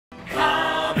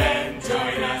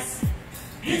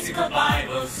Musical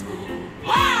Bible School.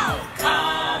 Wow!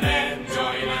 Come and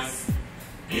join us.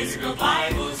 Musical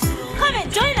Bible School. Come and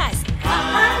join us.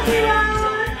 Hi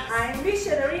everyone, I'm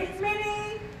Missionaries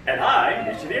Minnie. And I'm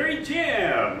Missionary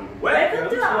Jim. Welcome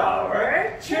to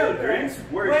our Children's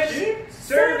Worship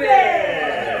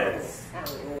Service.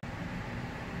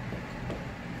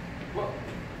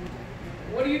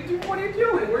 What are you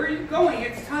doing? Where are you going?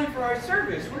 It's time for our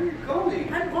service. Where are you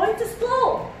going? I'm going to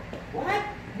school. What?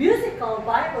 Musical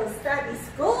Bible Study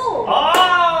School.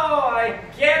 Oh, I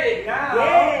get it now.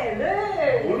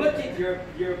 Yeah, Well, look. look at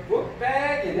your book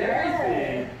bag and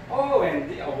everything. Oh, and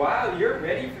wow, you're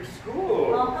ready for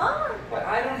school. Uh-huh. But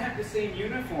I don't have the same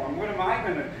uniform. What am I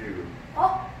going to do?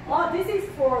 Oh, this is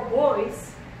for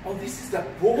boys. Oh, this is the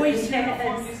boys' Yes.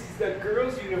 uniform. This is the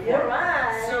girls' uniform. You're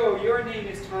right. So your name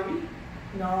is Tommy?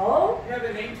 No, You have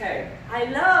a name tag. I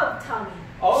love Tommy.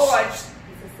 Oh, It's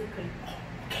a secret.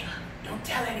 Okay. Don't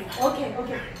tell anyone. Okay,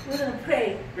 we're gonna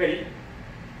pray. Ready,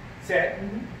 set,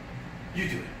 you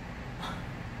do it.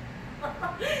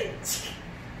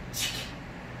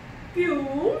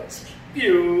 Pew,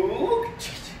 Pew,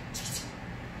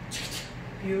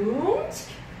 pew,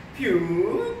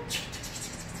 pew.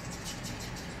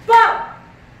 bow.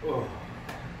 Oh,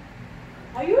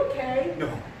 Are you okay? no.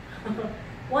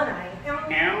 One eye.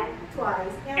 Ow.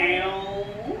 Twice.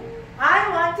 Ow. I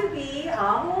want to be a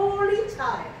holy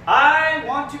child. I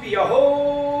want to be a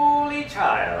holy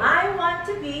child. I want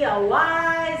to be a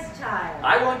wise child.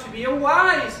 I want to be a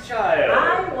wise child.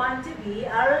 I want to be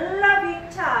a loving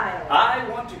child. I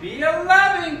want to be a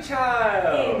loving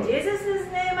child. In Jesus'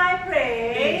 name I In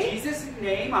pray. Jesus'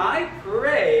 name I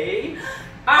pray.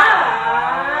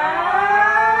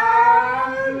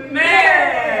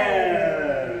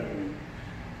 Amen.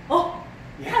 Oh,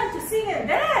 time to sing and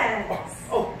dance.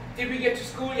 Oh, did we get to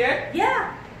school yet?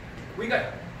 Yeah, We got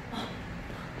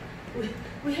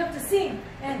we have to sing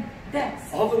and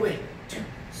dance. all the way to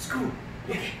school.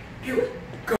 Okay, here we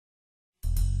go.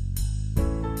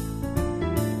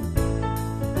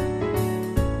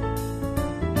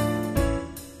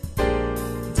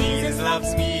 Jesus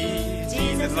loves me,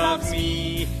 Jesus loves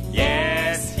me,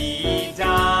 yes he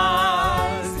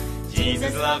does.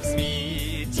 Jesus loves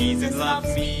me, Jesus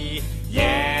loves me,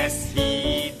 yes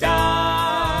he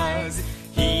does.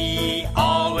 He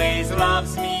always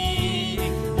loves me,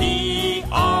 he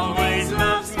always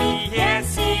loves me,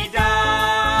 yes he does.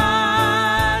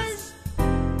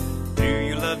 Do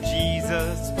you love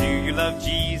Jesus? Do you love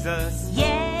Jesus?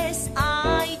 Yes,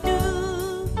 I do.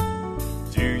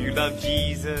 Do you love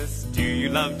Jesus? Do you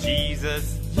love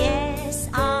Jesus? Yes,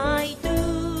 I do.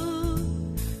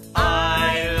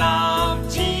 I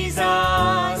love Jesus.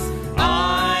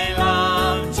 I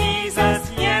love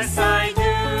Jesus. Yes, I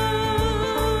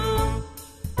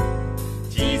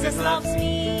do. Jesus loves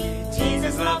me.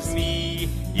 Jesus loves me.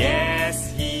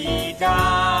 Yes, he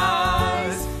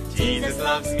does. Jesus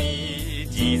loves me.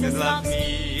 Jesus loves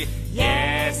me.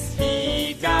 Yes,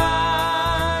 he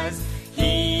does.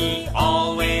 He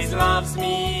always loves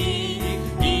me.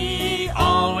 He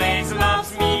always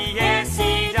loves me. Yes,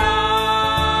 he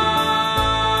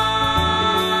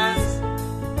does.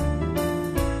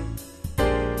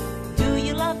 Do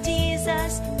you love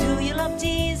Jesus? Do you love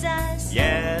Jesus?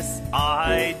 Yes,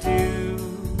 I do.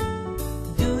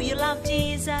 Do you love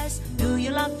Jesus? Do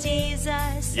you love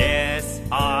Jesus? Yes,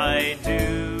 I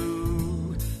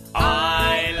do.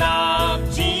 I love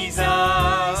Jesus.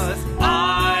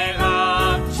 I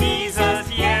love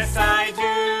Jesus. Yes, I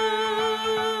do.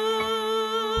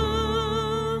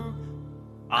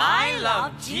 I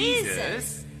love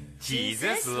Jesus.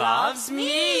 Jesus loves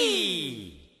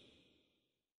me.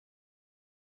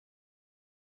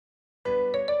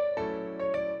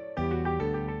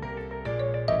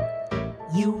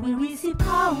 You will receive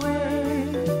power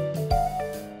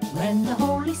when the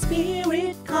Holy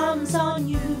Spirit comes on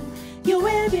you. You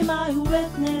will be my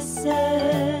witnesses.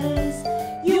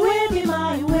 You will be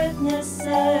my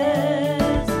witnesses.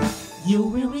 You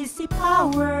will receive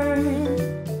power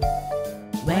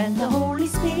when the Holy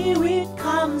Spirit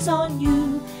comes on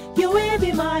you. You will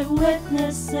be my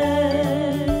witnesses.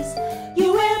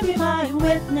 You will be my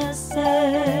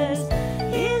witnesses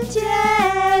in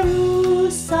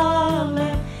Jerusalem,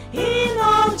 in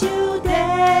all Judea,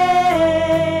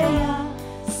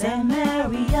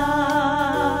 Samaria,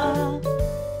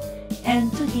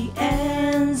 and to the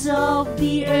ends of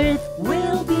the earth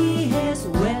will be his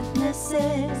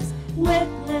witnesses,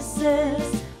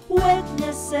 witnesses,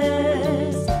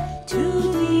 witnesses, to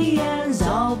the ends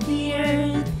of the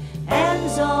earth,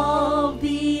 ends of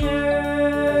the earth.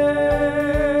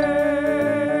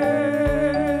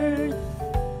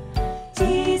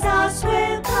 Jesus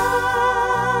will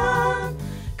come.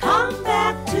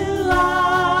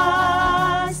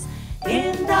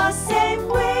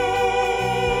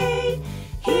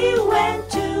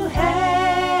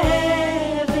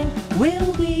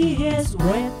 We'll be His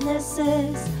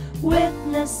witnesses,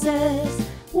 witnesses,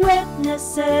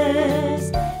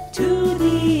 witnesses to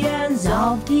the ends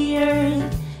of the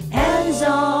earth, ends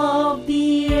of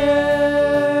the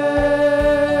earth.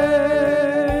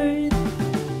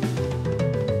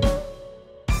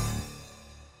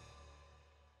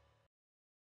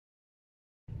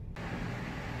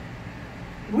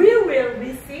 We will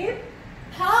receive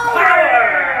power.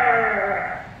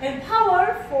 And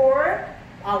power for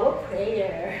our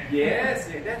prayer. Yes,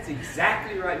 that's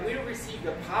exactly right. We'll receive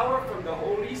the power from the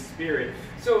Holy Spirit.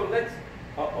 So let's,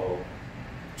 too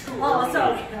early.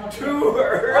 Sorry. Okay. Too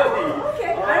early.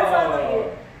 Okay, I'll follow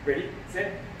you. Ready,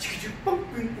 set, boom,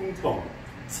 boom, boom, boom.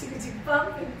 지그지gbum,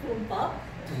 boom, bum.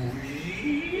 Boom.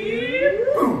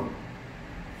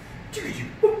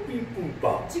 Boom, boom, boom,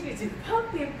 boom. 지그지gbum,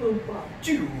 boom, bum.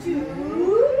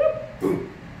 Boom.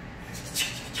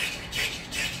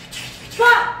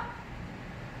 Stop!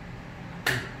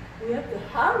 We have to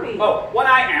hurry. Oh, one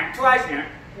I am, two eyes am.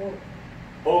 Oh,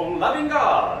 Oh, loving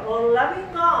God, oh, loving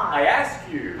God, I ask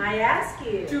you I ask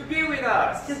you to be with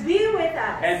us to be with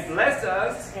us and bless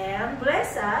us and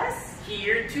bless us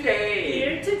here today.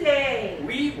 here today.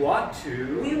 We want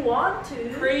to We want to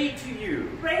pray to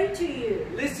you, pray to you,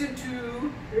 listen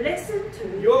to listen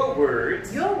to your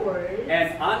words, your words,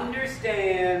 and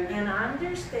understand and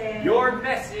understand your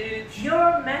message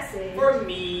your message for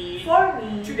me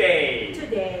today.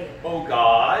 Today. Oh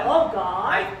God, Oh God,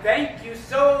 I thank you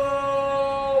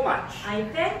so much I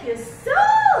thank you so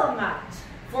much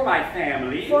for my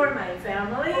family, for my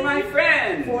family, for my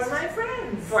friends, for my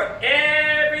friends, for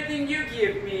everything you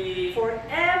give me for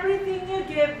everything you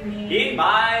give me in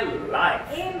my life.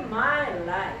 in my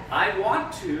life. I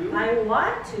want to I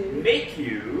want to make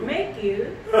you make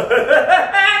you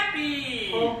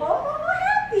happy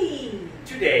happy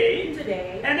today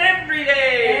today and every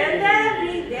day. and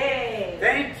every day.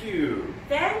 Thank you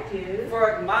Thank you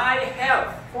for my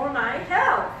health for my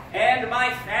health and my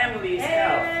family's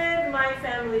health. and my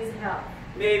family's health.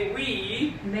 May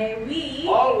we May we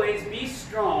always be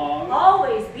strong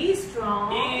always be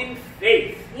strong in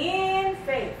faith. in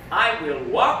faith. I will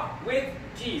walk with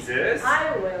Jesus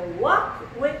I will walk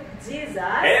with Jesus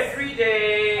every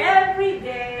day every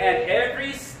day and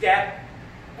every step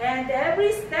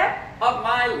of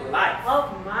my life.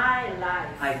 of my life.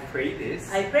 I pray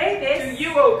this I pray to this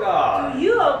you, O God, to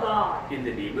you, O God, in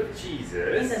the name of in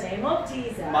Jesus, the name of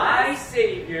Jesus, my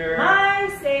Savior my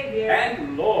Savior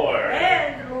and Lord.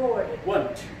 and Lord. 1,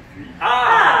 2, 3.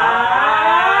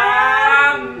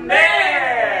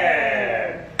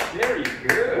 Amen. Very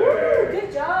good. Woo,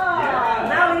 good job. Yeah.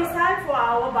 Now it's time for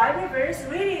our Bible verse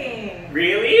reading.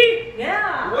 Really?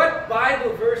 Yeah. What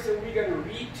Bible verse are we going to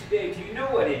read today? Do you know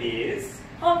what it is?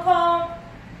 Hong Kong,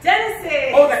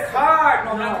 Genesis. Oh, the card.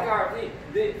 No, not No. the card.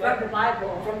 From the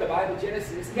Bible. From the Bible,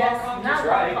 Genesis. Yes, Hong Kong not is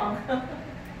right. Hong Kong.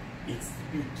 It's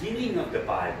the beginning of the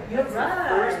Bible. You're It's right.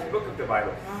 the first book of the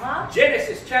Bible. Uh-huh.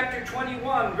 Genesis chapter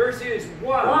 21, verses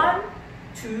 1, 1,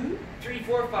 2, 3,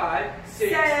 4, 5,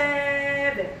 6.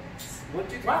 7. 1,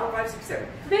 2, 3, Wow. 4, 5, 6, 7.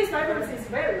 Today's Bible verse is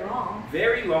very long.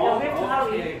 Very long. Yeah, we have to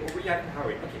hurry. Okay. Oh, we have to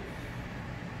hurry. Okay.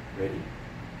 Ready,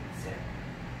 set,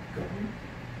 go.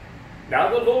 Now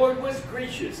the Lord was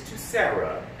gracious to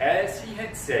Sarah as he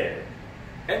had said,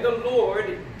 and the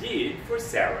Lord did for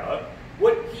Sarah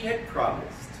what he had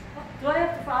promised. Do I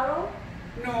have to follow?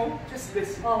 No, just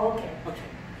listen. Oh, okay. Okay.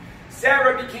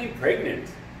 Sarah became pregnant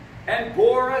and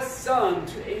bore a son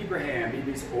to Abraham in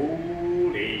his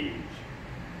old age,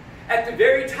 at the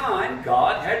very time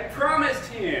God had promised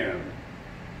him.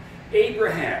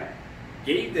 Abraham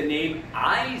gave the name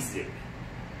Isaac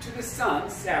to the son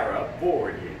Sarah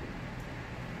bore him.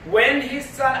 When his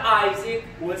son Isaac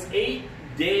was 8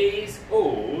 days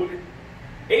old,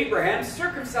 Abraham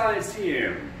circumcised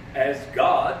him as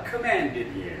God commanded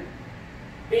him.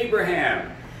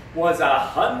 Abraham was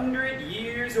 100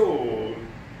 years old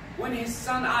when his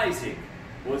son Isaac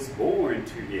was born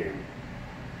to him.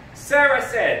 Sarah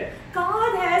said,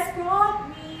 God has brought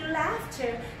me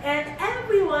laughter, and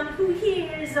everyone who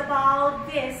hears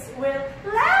about this will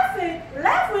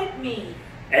laugh with me.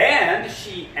 and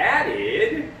she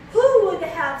added, Who would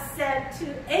have said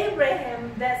to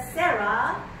Abraham that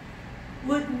Sarah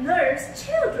would nurse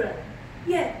children?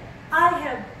 Yet I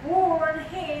have borne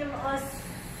him a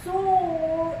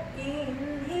son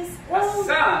in his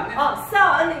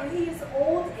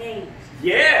old age.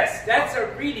 Yes, that's a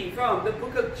reading from the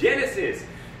book of Genesis,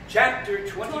 chapter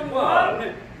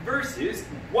 21, verses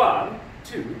 1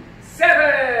 to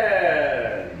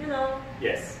 7. You know,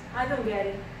 Yes. I don't get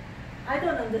it. I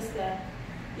don't understand.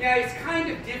 Yeah, it's kind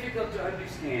of difficult to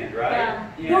understand, right?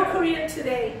 Yeah. No Korean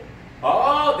today.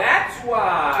 Oh, that's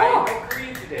why Oh. I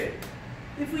agree today.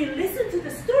 If we listen to the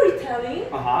storytelling,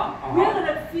 we're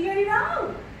gonna figure it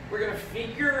out. We're gonna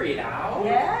figure it out.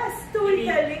 Yes,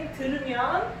 storytelling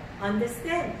들으면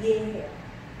understand. Yeah.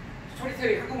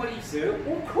 스토리텔링 한국말이 있어요?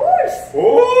 Of course.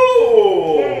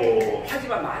 오! 네.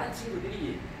 하지만 많은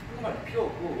친구들이 한국말 필요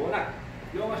없고 워낙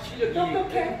영어 실력이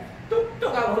똑똑해.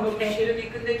 똑똑하고 너무 오케이. 실력이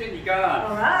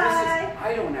끝내주니까 Alright.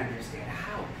 I don't understand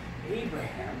how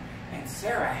Abraham and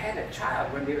Sarah had a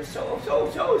child when they were so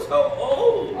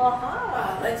old.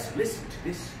 Let's listen to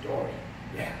this story.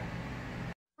 Yeah.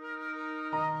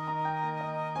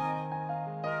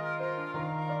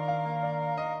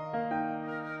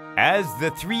 As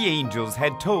the three angels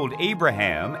had told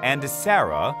Abraham and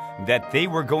Sarah that they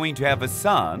were going to have a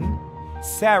son,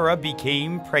 Sarah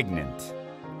became pregnant.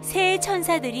 세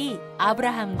천사들이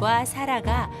아브라함과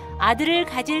사라가 아들을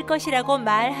가질 것이라고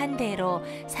말한 대로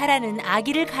사라는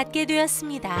아기를 갖게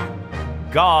되었습니다.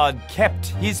 God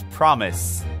kept his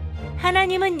promise.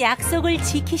 하나님은 약속을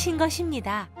지키신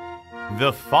것입니다.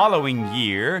 The following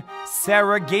year,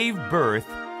 Sarah gave birth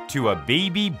to a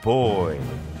baby boy.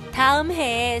 다음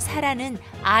해에 사라는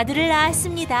아들을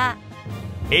낳았습니다.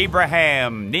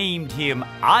 Abraham named him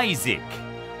Isaac,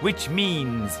 which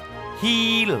means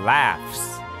he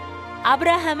laughs.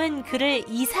 아브라함은 그를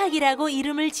이삭이라고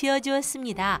이름을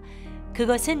지어주었습니다.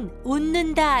 그것은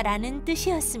웃는다라는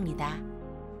뜻이었습니다.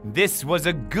 This was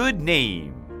a good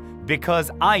name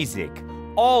because Isaac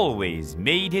always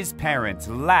made his parents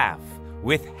laugh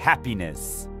with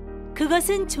happiness.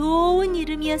 그것은 좋은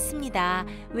이름이었습니다.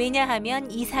 왜냐하면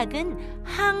이삭은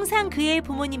항상 그의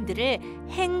부모님들을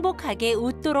행복하게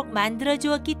웃도록 만들어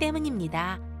주었기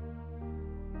때문입니다.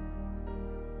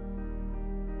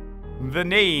 The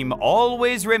name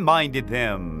always reminded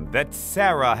them that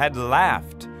Sarah had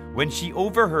laughed when she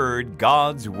overheard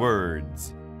God's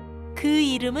words. 그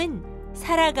이름은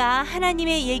사라가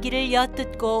하나님의 얘기를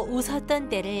엿듣고 웃었던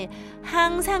때를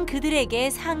항상 그들에게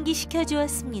상기시켜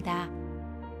주었습니다.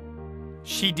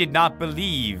 She did not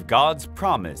believe God's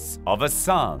promise of a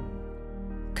son.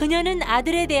 그녀는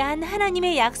아들에 대한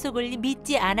하나님의 약속을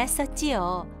믿지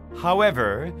않았었지요.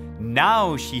 However,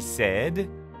 now she said,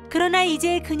 그러나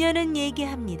이제 그녀는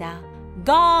얘기합니다.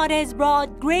 God has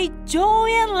brought great joy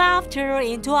and laughter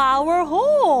into our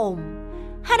home.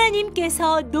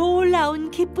 하나님께서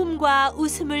놀라운 기쁨과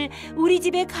웃음을 우리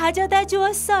집에 가져다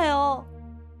주었어요.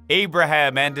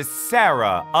 Abraham and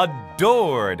Sarah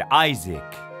adored Isaac.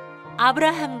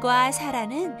 아브라함과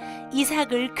사라는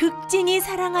이삭을 극진히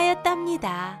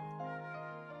사랑하였답니다.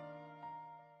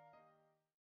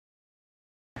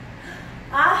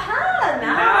 Aha!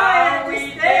 Now I we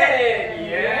understand. get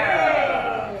it.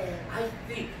 Yeah. I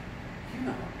think,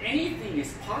 anything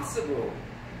is possible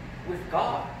with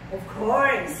God. Of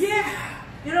course. Yeah.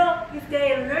 You know, if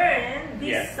they learn this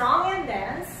Yes. song and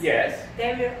dance, Yes.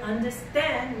 they will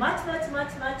understand much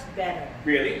better.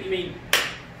 Really? You mean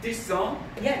this song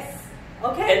Yes.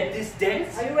 Okay? and this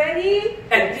dance Are you ready?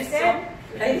 and this song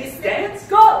and this dance?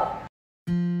 Go!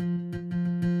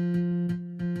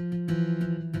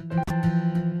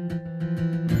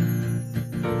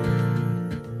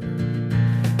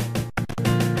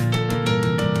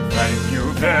 Thank you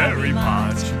very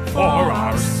much for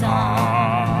our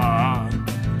son,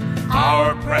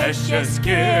 our precious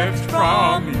gift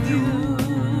from you.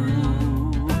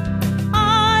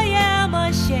 I am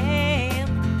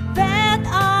ashamed that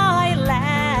I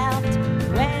laughed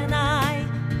when I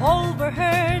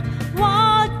overheard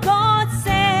what God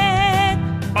said.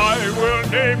 I will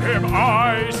name him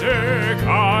Isaac,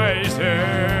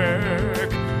 Isaac.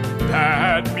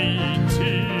 That means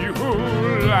he who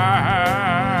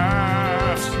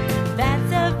laughs.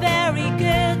 That's a very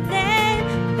good name.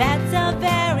 That's a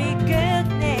very good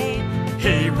name.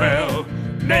 He will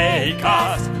make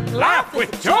us laugh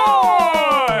with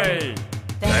joy.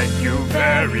 Thank you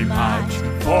very much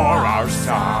for our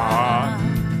son,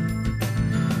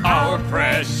 our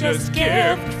precious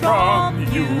gift from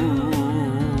you.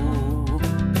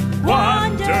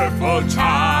 Wonderful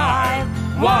child,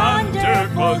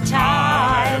 wonderful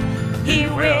child. He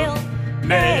will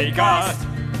make us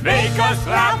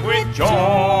laugh with joy.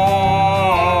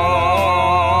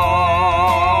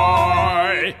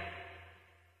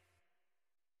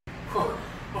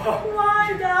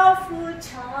 Wonderful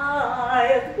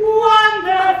child,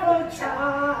 wonderful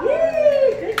child.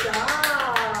 Yay, good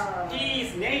job.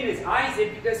 His name is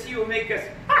Isaac because he will make us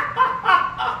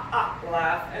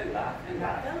laugh and laugh and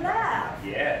laugh. And laugh.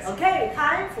 Yes. Okay,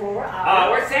 time for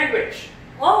Our sandwich.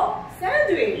 Oh,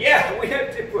 sandwich. Yeah, we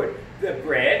have to put the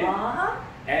bread Uh-huh.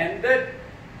 and the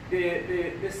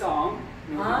song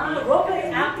Broccoli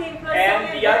acting plus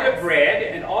and the other dance. bread,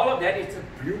 and all of that. It's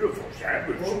a beautiful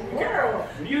sandwich. Wow.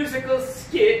 Musical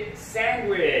skit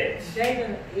sandwich. They're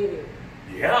gonna eat it.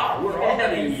 Yeah, we're all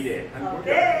gonna eat it. And we're gonna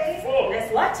Okay, be full.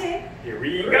 let's watch it. Here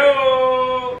we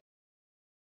go.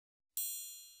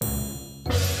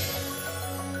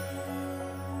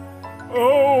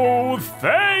 Oh,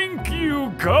 thank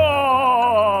you,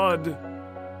 God!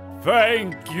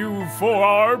 Thank you for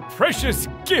our precious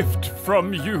gift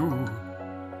from you.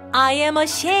 I am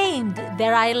ashamed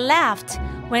that I laughed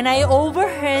when I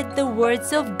overheard the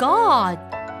words of God.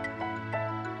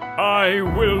 I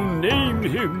will name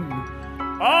him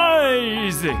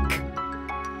Isaac,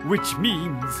 which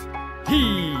means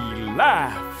he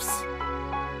laughs.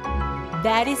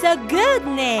 That is a good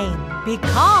name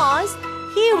because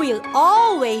he will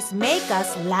always make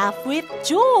us laugh with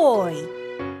joy.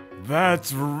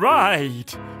 That's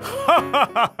right.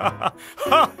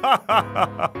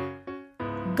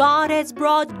 God has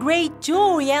brought great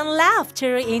joy and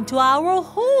laughter into our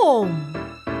home.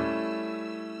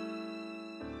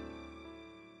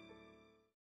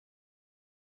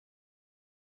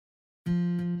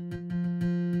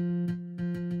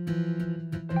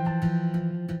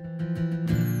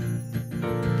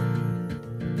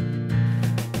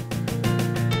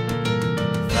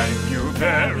 Thank you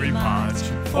very much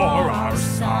for our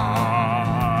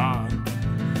son,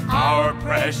 our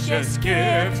precious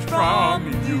gift from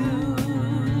you.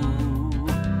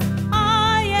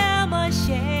 I am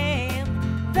ashamed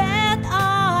that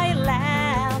I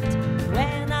laughed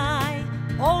when I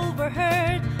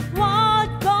overheard what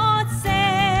God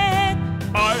said.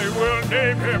 I will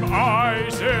name him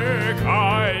Isaac,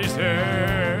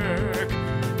 Isaac.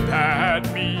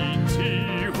 That means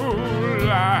he who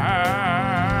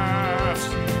laughs.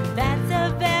 That's a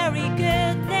very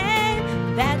good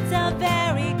name. That's a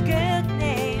very good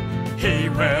name. He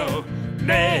will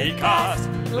make us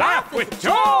laugh with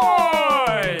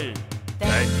joy.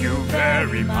 Thank you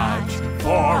very much for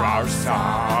our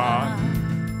son,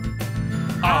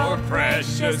 our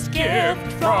precious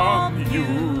gift from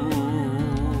you.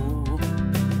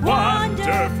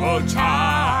 Wonderful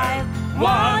child,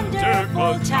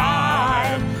 wonderful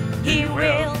child. He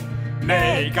will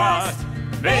make us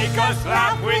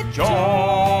laugh with joy.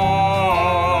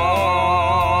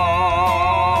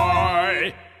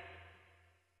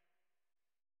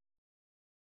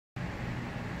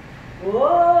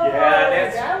 Whoa! Yeah,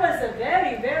 that was a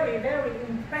very, very, very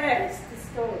impressed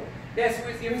story. Yes, it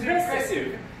was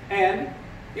impressive, and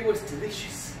it was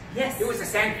delicious. Yes. It was a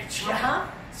sandwich. Uh-huh.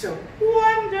 So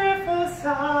wonderful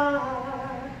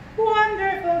son,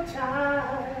 wonderful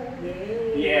child.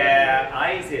 Yay. Yeah,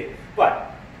 Isaac.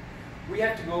 But we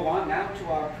have to go on now to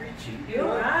our preaching. You're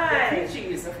right. The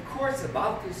preaching is, of course,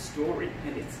 about this story,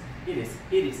 and it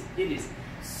is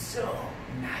so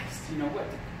nice. You know what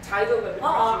the title of the preaching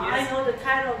I is? know the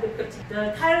title of the preaching.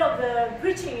 The title of the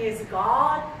preaching is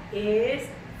God is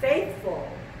Faithful.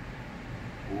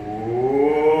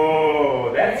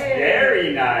 Oh, that's Yay.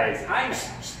 very nice.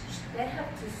 They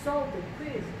have to solve the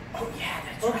quiz. Oh yeah,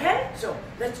 that's Okay. right. So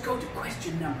let's go to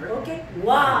question number. Okay.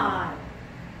 Why?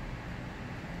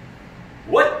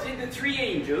 What did the three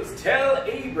angels tell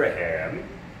Abraham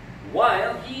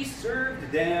while he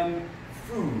served them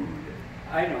food?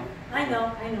 I know.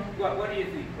 What do you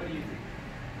think?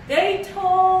 They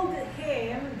told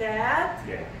him that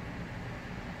Yeah.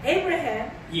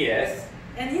 Abraham Yes.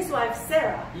 and his wife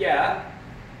Sarah Yeah.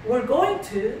 were going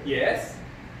to Yes.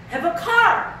 have a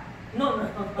car. No.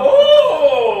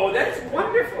 Oh, that's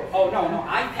wonderful. Oh no.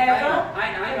 I think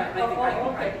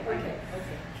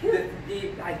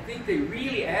I think they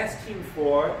really asked him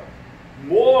for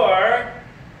more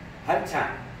banchan,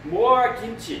 more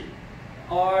kimchi,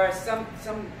 or some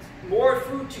more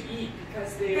food to eat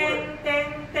because they were.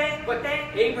 But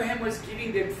Abraham was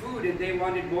giving them food and they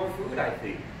wanted more food, I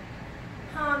think.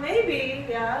 Maybe,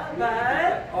 yeah,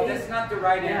 but Oh, that's not the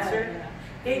right answer. Yeah.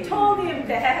 They told him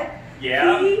that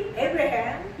Yeah. he,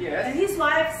 Abraham, Yes. and his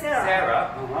wife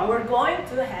Sarah, Uh-huh. were going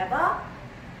to have a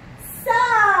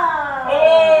son.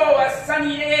 Oh, a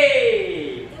sunny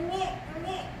day.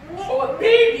 Oh, a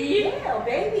baby. Yeah, a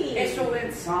baby.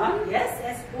 S-O-N son? Yes,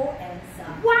 S-O-N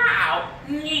son. Wow.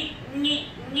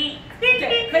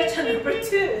 Okay, question number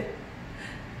 2.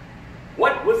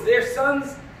 What was their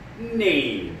son's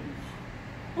name?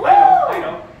 Woo! I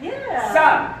know. Yeah.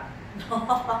 Son.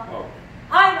 Oh. Oh.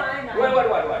 I know.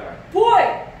 What?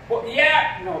 Boy. Well,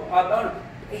 yeah. No.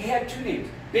 He had two names.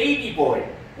 Baby boy.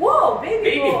 Whoa,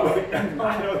 baby boy.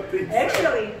 I don't think so.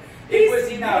 Actually, It his was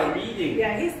in our name- reading.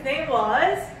 Yeah, his name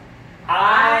was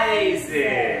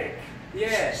Isaac.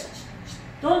 Yes.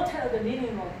 Don't tell the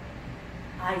meaning of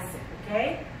Isaac,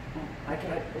 Okay?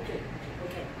 Okay. Okay.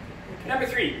 Number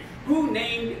 3. Who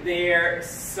named their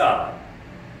son?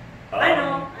 I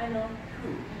know.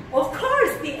 Who? Of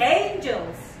course, the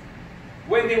angels.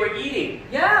 When they were eating.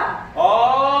 Yeah.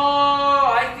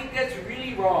 Oh, I think that's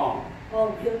really wrong.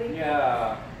 Oh, really?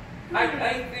 Yeah. I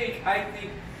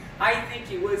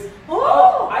think it was.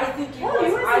 Oh! I think it Oh, it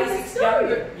was was in the Isaac's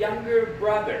story. younger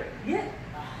brother. Yeah.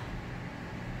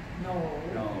 No.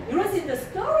 No. It was in the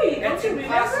story. That's Don't you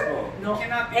impossible. remember? No. It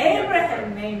cannot be the younger Abraham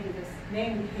brother.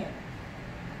 named him.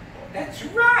 That's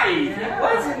right. Yeah. It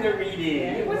was in the reading.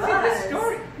 Yeah, it was it in the was.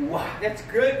 story. Wow, that's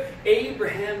good.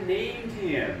 Abraham named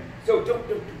him. So don't.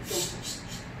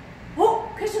 Oh,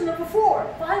 question number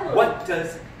 4. Finally. What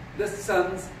does the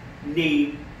son's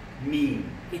name mean?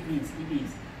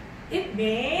 It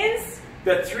means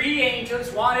the 3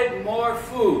 angels wanted more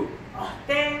food. Oh,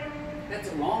 dang. That's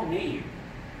a long name.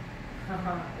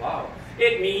 Uh-huh. Wow.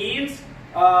 It means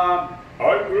I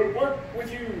will work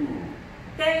with you.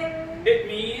 Dang. It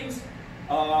means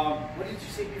what did you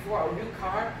say before? A new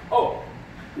car? Oh,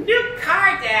 new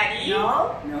car, Daddy.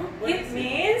 No. What It is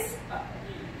means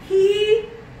he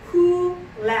who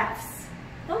laughs.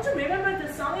 Don't you remember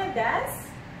the song and dance?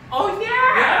 Oh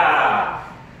yeah.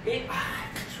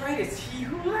 That's right. It's he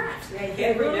who laughs. Yeah, he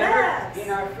And who remember, laughs. in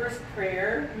our first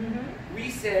prayer, we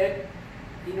said,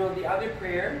 the other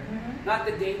prayer, not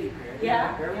the daily prayer. the Yeah,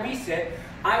 other prayer, yeah. We said,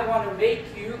 I want to make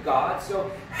you, God,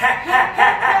 so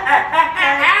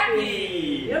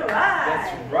happy. You're right.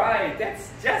 That's right.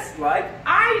 That's just like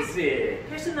Isaac.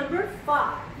 Question number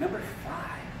 5. Number 5.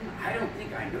 I don't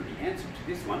think I know the answer to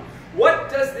this one. What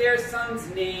does their son's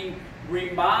name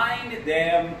remind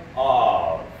them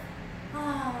of?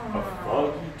 A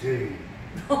foggy day.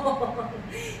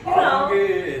 You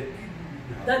know,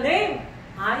 the name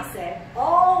Isaac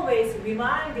always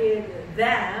reminded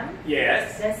them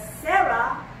Yes. that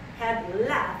Sarah had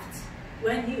left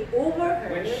when he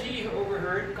overheard When she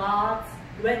overheard.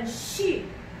 when she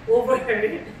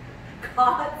overheard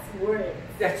God's word.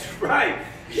 That's right.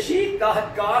 She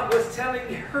thought God was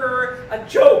telling her a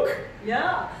joke.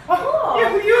 Yeah.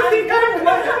 You think I'm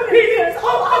 100 years?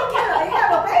 Oh, how can I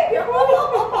have a baby?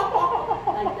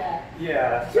 Like that.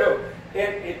 Yeah. So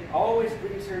it always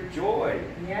brings her joy.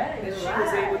 Yeah, That you're she right.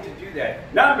 was able to do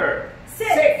that. Number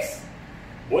 6.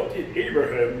 What did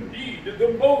Abraham need the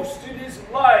most in his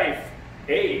life?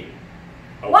 A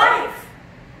Wife.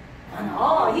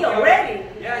 Oh, he already.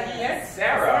 Yeah, he had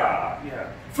Sarah. Yeah.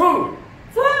 Food.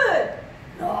 Food.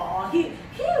 No, he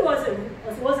was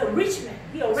a rich man.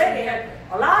 He already had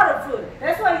a lot of food.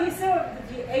 That's why he served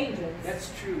the angels.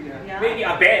 That's true. Yeah. Yeah. Maybe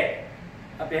a bed.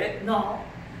 A bed. No.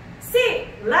 C.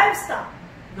 Livestock.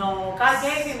 No, God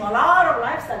gave him a lot of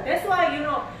livestock. That's why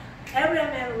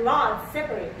Abraham and Lot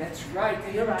separate. That's right.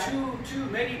 They You're have right. too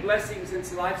many blessings in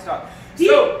livestock. D.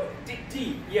 So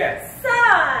D. Yes.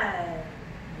 Son.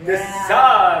 The Yeah.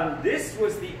 son. This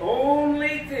was the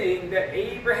only thing that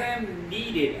Abraham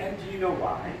needed. And do you know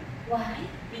why? Why?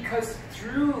 Because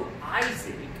through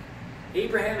Isaac,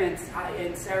 Abraham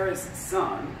and Sarah's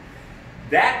son,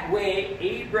 that way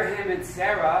Abraham and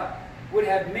Sarah would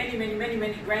have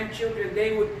many grandchildren.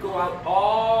 They would go out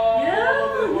all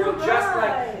over the world, you're just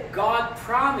right. like God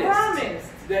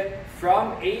promised that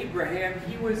from Abraham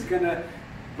he was going to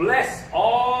bless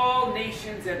all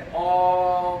nations and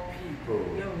all people.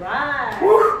 You're right.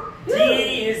 Woo! D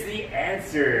is the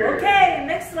answer. Okay,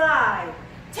 next slide.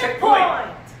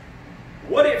 Checkpoint.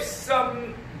 What if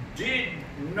some did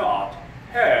not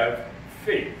have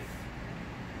faith?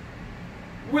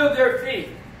 Will their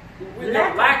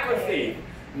lack of faith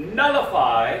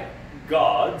nullify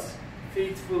God's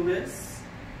faithfulness?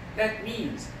 That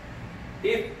means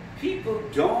if people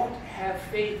don't have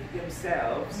faith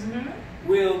themselves,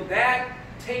 will that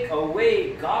take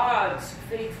away God's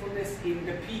faithfulness in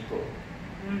the people?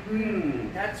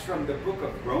 That's from the book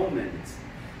of Romans,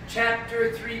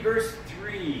 chapter 3, verse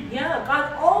 3. Yeah,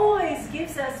 God always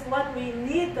gives us what we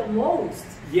need the most.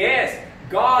 Yes,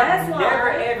 God That's never,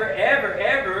 why-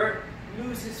 ever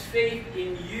loses faith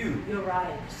in you. You're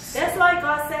right. That's why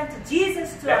God sent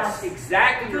Jesus to That's us.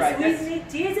 exactly Because right. we That's, need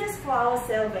Jesus for our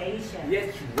salvation.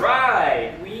 that's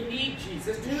right. We need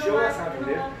Jesus to You know show what? us how to You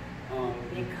know live.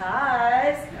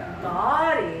 Because Yeah.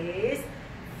 God is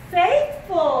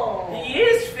faithful. He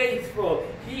is faithful.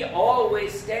 He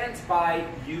always stands by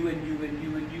you and you and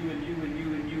you and you and you and you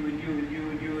and you and you and you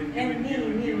and you and you And and me, you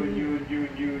and me, you and me. you and you and you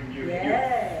and you and you.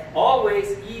 Yeah.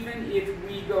 Always, even if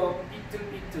we go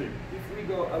if we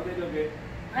go a little bit.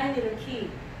 I need a key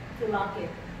to lock it.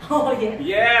 Oh, yeah.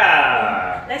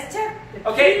 Yeah. Let's check the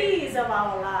Okay. keys of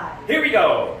our lives. Here we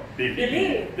go.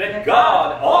 Believe that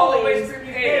God always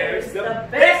prepares the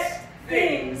best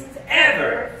things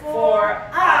ever for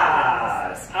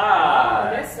us.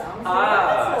 That sounds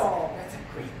wonderful. That's a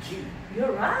great key.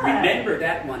 You're right. Remember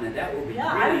that one, and that will be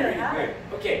really, really good.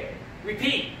 Okay,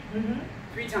 repeat.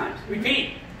 3 times.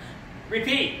 Repeat.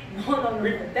 Repeat. No.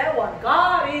 That one.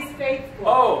 God is faithful.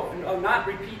 Oh, not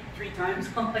repeat 3 times.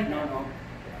 No.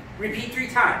 Repeat 3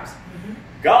 times.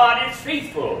 God is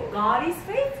faithful. God is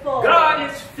faithful. God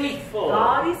is faithful.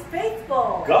 God is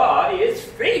faithful. God is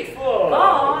faithful.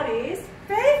 God is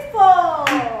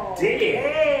faithful. Did it.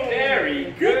 Yay. Very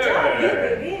good. Good job. You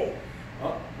did it.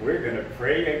 Oh, we're going to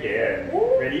pray again.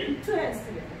 Ooh, Ready? 2 hands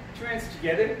together. 2 hands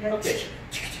together? Yeah. Okay.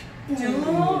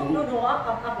 No,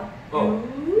 up. Oh.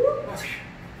 Two.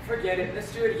 Forget it.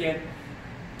 Let's do it again.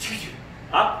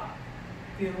 Up.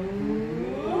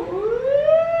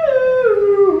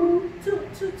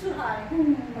 Too high. A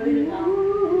little down.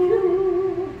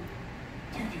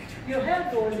 Your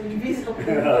hand was invisible.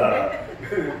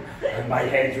 My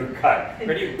hands were cut.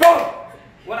 Ready? Go!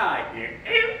 1 eye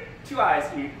in, 2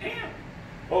 eyes in.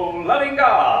 Oh, loving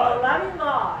God. Oh, loving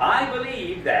God. I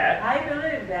believe that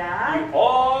You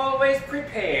always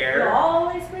prepare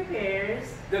always prepares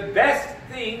the best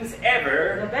things the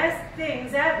ever best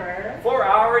things ever for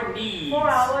our needs. for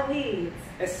our needs.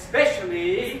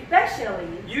 Especially,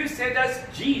 you sent us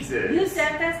Jesus. You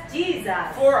sent us Jesus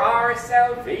for our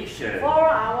salvation. for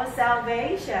our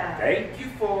salvation. Thank you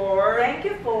for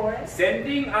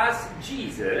Sending us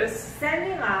Jesus.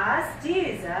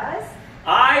 Jesus.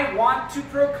 I want to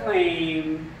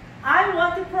proclaim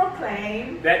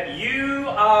that you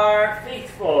are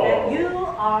faithful. that you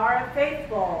are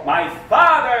faithful. My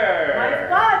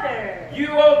Father, you,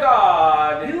 O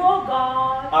God,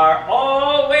 are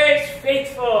always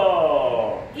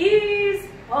faithful.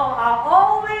 Are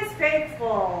always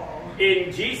faithful.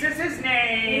 In Jesus'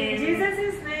 name, In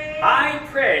Jesus' name, I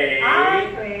pray.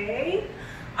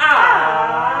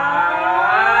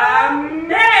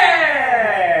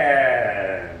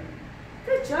 Amen.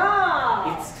 Good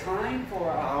job. It's time for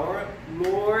our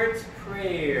Lord's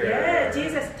Prayer. Yeah,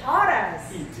 Jesus taught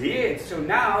us. He did. So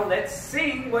now let's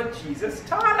sing what Jesus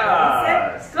taught us.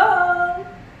 Let's go.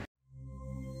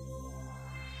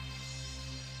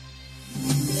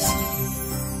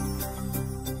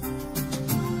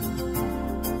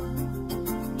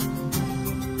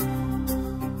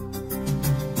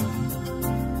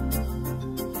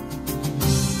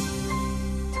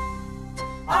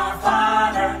 Our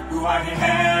Father, who art in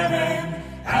heaven,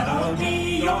 hallowed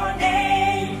be your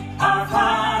name. Our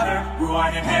Father, who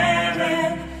art in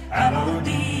heaven, hallowed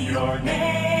be your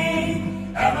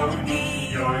name. Hallowed be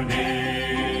your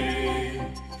name.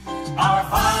 Our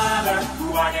Father,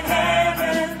 who art in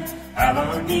heaven,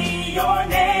 hallowed be your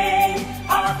name.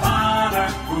 Our Father,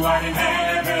 who art in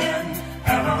heaven,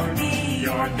 hallowed be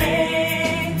your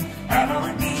name.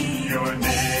 Hallowed be your name.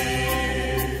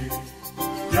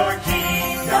 Your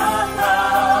kingdom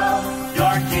come,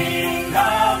 your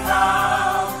kingdom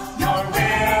come, your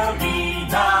will be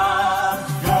done,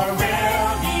 your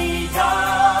will be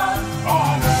done,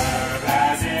 on earth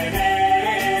as it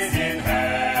is in heaven.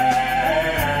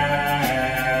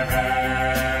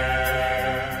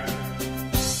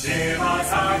 Give us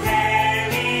our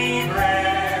daily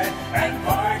bread, and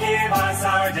forgive us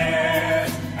our debt,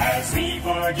 as we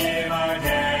forgive our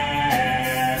debtors.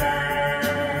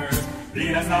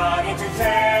 Lead us not into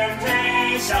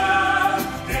temptation,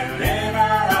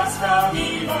 deliver us from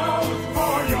evil.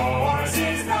 For yours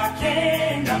is the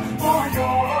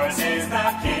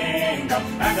kingdom,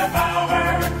 and the power,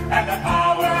 and the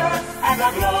power, and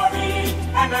the glory,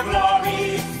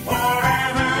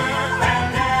 forever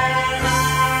and ever.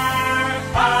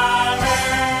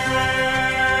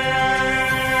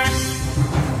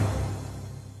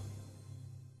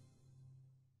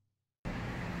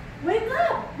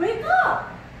 Amen. Wake up.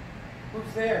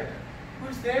 Who's there?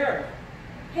 Who's there?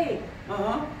 Hey,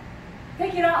 Uh-huh.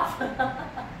 take it off.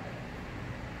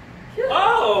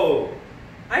 Oh!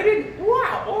 I didn't.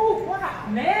 Wow. Oh, wow.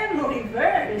 Memory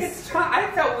verse. It's time. I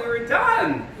thought we were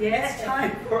done. Yes. It's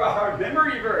time for our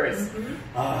memory verse. Mhm.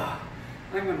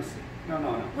 I'm going to say.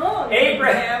 No. No.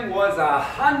 Abraham was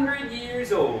 100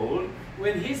 years old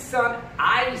when his son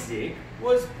Isaac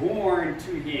was born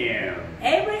to him.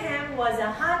 Abraham was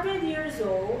 100 years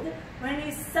old when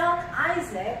his son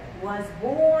Isaac was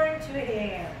born to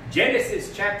him.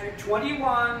 Genesis chapter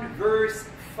 21, verse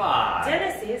 5.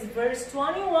 Genesis verse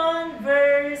 21,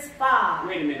 verse 5.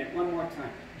 Wait a minute, one more time.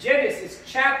 Genesis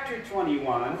chapter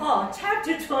 21. Oh,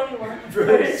 chapter 21,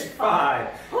 Verse 5.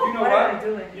 Oh, You know what what? am I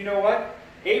doing? You know what?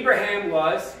 Abraham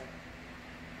was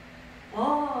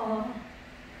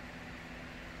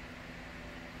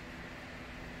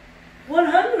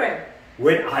 100.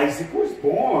 when Isaac was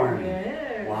born.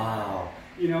 Yeah. Wow.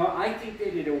 You know, I think they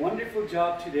did a wonderful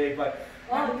job today, but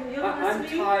I'm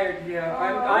sleep? tired here.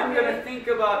 I'm going to think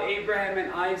about Abraham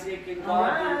and Isaac and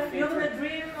God. You're going to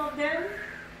dream of them?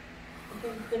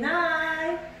 Okay. Good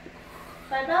night.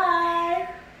 Bye-bye.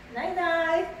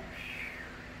 Night-night.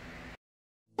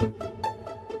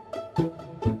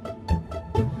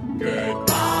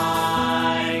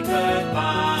 Goodbye,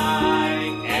 goodbye,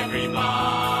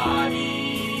 everybody.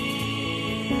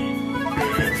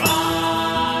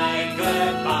 Goodbye,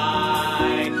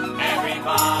 goodbye,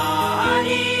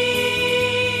 everybody.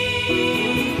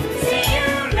 See you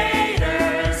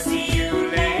later, see you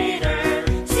later,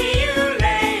 see you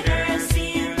later, see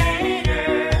you later.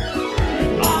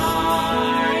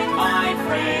 Goodbye, my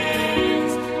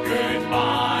friends.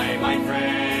 Goodbye, my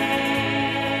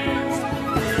friends.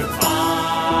 Goodbye.